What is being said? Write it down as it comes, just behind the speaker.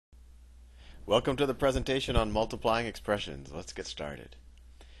Welcome to the presentation on multiplying expressions. Let's get started.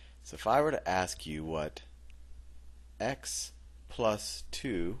 So if I were to ask you what x plus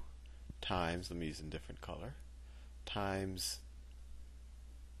 2 times, let me use a different color, times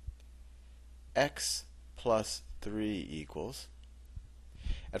x plus 3 equals,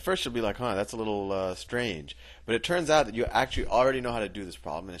 at first you'll be like, that's a little strange. But it turns out that you actually already know how to do this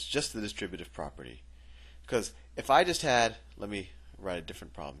problem, and it's just the distributive property. Because if I just had, let me write a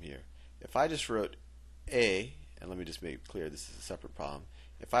different problem here. If I just wrote a, and let me just make it clear this is a separate problem.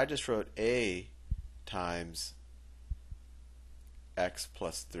 If I just wrote a times x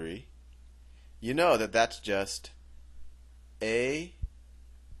plus 3, you know that that's just a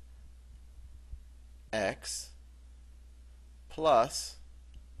x plus,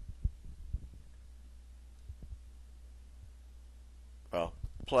 well,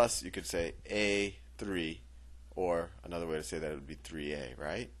 plus you could say a3, or another way to say that would be 3a,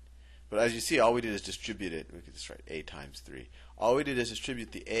 right? But as you see, all we did is distribute it. We could just write a times 3. All we did is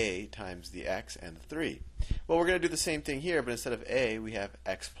distribute the a times the x and the 3. Well, we're going to do the same thing here, but instead of a, we have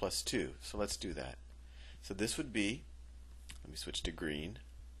x plus 2. So let's do that. So this would be, let me switch to green.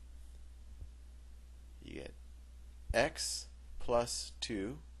 You get x plus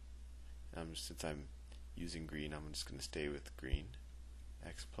 2. Since I'm using green, I'm just going to stay with green.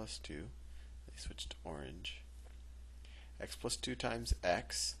 X plus 2. Let me switch to orange. X plus 2 times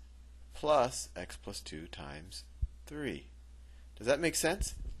x plus x plus 2 times 3. Does that make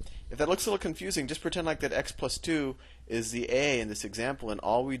sense? If that looks a little confusing, just pretend like that x plus 2 is the a in this example, and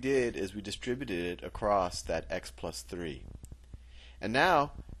all we did is we distributed it across that x plus 3. And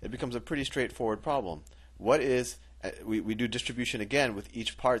now it becomes a pretty straightforward problem. What is, we do distribution again with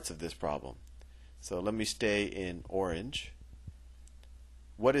each parts of this problem. So let me stay in orange.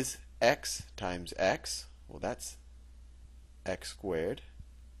 What is x times x? Well, that's x squared.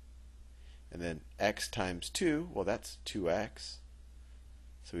 And then x times 2, well, that's 2x.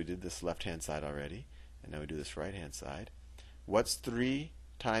 So we did this left-hand side already. And now we do this right-hand side. What's 3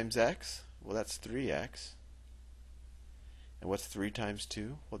 times x? Well, that's 3x. And what's 3 times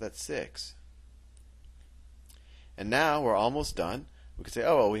 2? Well, that's 6. And now we're almost done. We could say,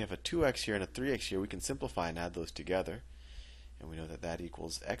 oh, well, we have a 2x here and a 3x here. We can simplify and add those together. And we know that that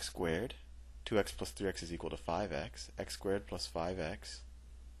equals x squared. 2x plus 3x is equal to 5x. X squared plus 5x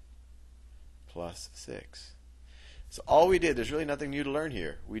plus 6. So all we did, there's really nothing new to learn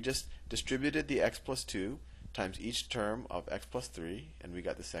here. We just distributed the x plus 2 times each term of x plus 3, and we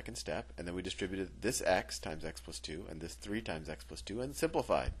got the second step. And then we distributed this x times x plus 2 and this 3 times x plus 2 and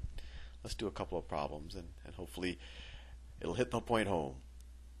simplified. Let's do a couple of problems, and hopefully it'll hit the point home.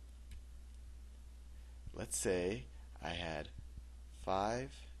 Let's say I had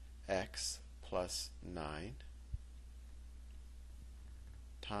 5x plus 9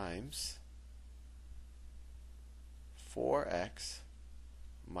 times 4x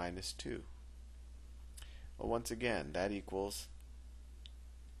minus 2. Well, once again, that equals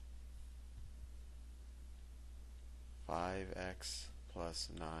 5x plus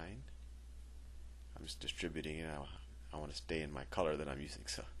 9. I'm just distributing it. I want to stay in my color that I'm using,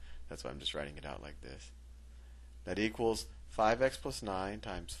 so that's why I'm just writing it out like this. That equals 5x plus 9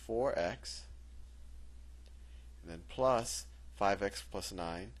 times 4x, and then plus 5x plus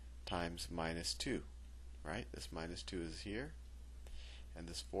 9 times minus 2. Right? This minus 2 is here, and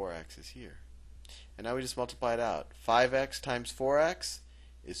this 4x is here. And now we just multiply it out. 5x times 4x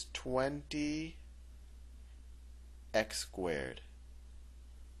is 20x squared.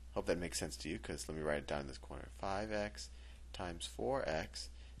 Hope that makes sense to you, because let me write it down in this corner. 5x times 4x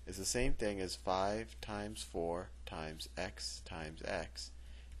is the same thing as 5 times 4 times x,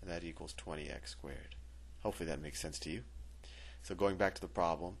 and that equals 20x squared. Hopefully that makes sense to you. So going back to the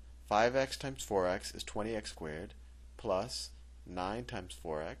problem, 5x times 4x is 20x squared, plus 9 times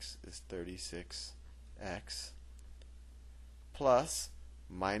 4x is 36x, plus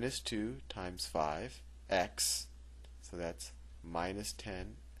minus 2 times 5x, so that's minus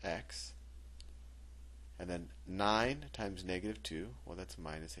 10x, and then 9 times negative 2, well, that's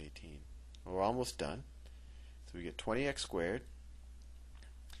minus 18. Well, we're almost done. So we get 20x squared,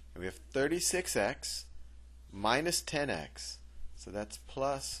 and we have 36x minus 10x, so that's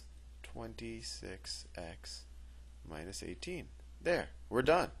plus 26x minus 18. There, we're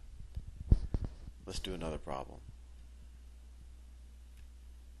done. Let's do another problem.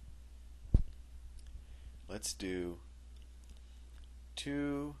 Let's do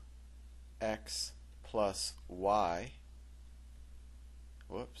 2x plus y,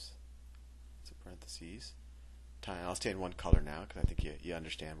 whoops, it's a parentheses, I'll stay in one color now because I think you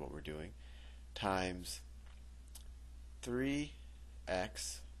understand what we're doing, times 3x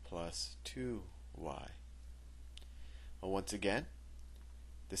plus 2y. Well, once again,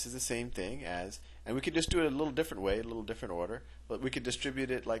 this is the same thing as, and we could just do it a little different way, a little different order, but we could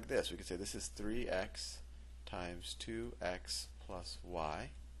distribute it like this. We could say this is 3x times 2x plus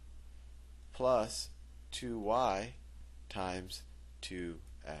y plus 2y times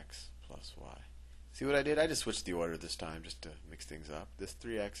 2x plus y. See what I did? I just switched the order this time just to mix things up. This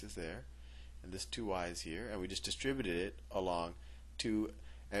 3x is there, and this 2y is here, and we just distributed it along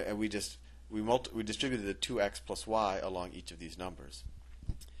and we distributed the 2x plus y along each of these numbers.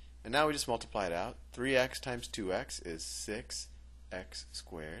 And now we just multiply it out. 3x times 2x is 6x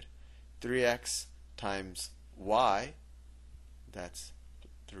squared. 3x times y, that's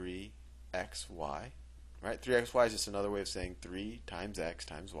 3xy. Right? 3xy is just another way of saying 3 times x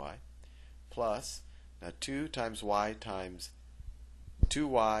times y. Plus, now 2 times y times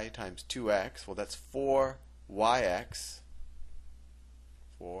 2y times 2x, well that's 4yx.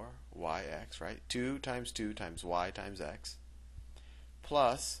 4yx, right? 2 times y times x.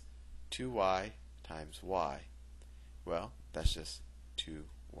 Plus 2y times y. Well, that's just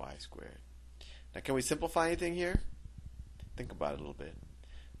 2y squared. Now, can we simplify anything here? Think about it a little bit.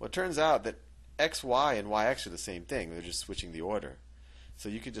 Well, it turns out that xy and yx are the same thing. They're just switching the order. So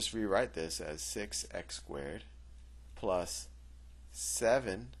you could just rewrite this as 6x squared plus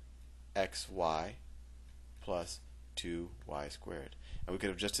 7xy plus 2y squared. And we could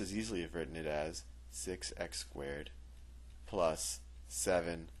have just as easily have written it as 6x squared plus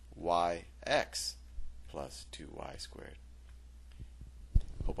 7yx plus 2y squared.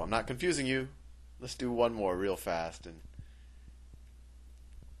 Hope I'm not confusing you. Let's do one more real fast, and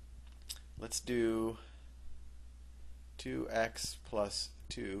let's do 2x plus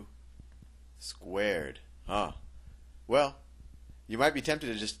 2 squared. Well, you might be tempted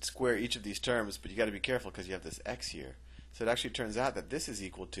to just square each of these terms, but you got to be careful because you have this x here. So it actually turns out that this is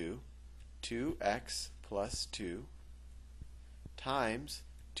equal to 2x plus 2 times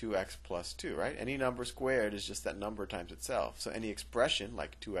 2x plus 2, right? Any number squared is just that number times itself. So any expression,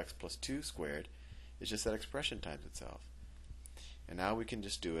 like 2x plus 2 squared, is just that expression times itself. And now we can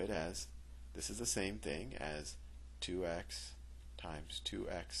just do it as, this is the same thing as 2x times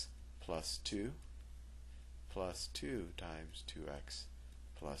 2x plus 2 plus 2 times 2x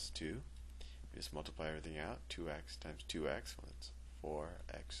plus 2. We just multiply everything out. 2x times 2x, well, that's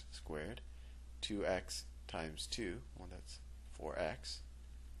 4x squared. 2x times 2, well, that's 4x.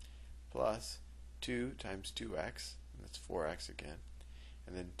 Plus 2 times 2x, and that's 4x again.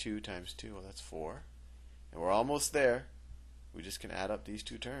 And then 2 times 2, well, that's 4. And we're almost there. We just can add up these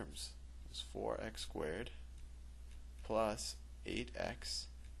two terms. It's 4x squared plus 8x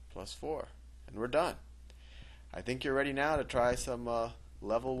plus 4. And we're done. I think you're ready now to try some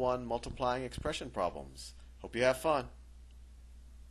level 1 multiplying expression problems. Hope you have fun.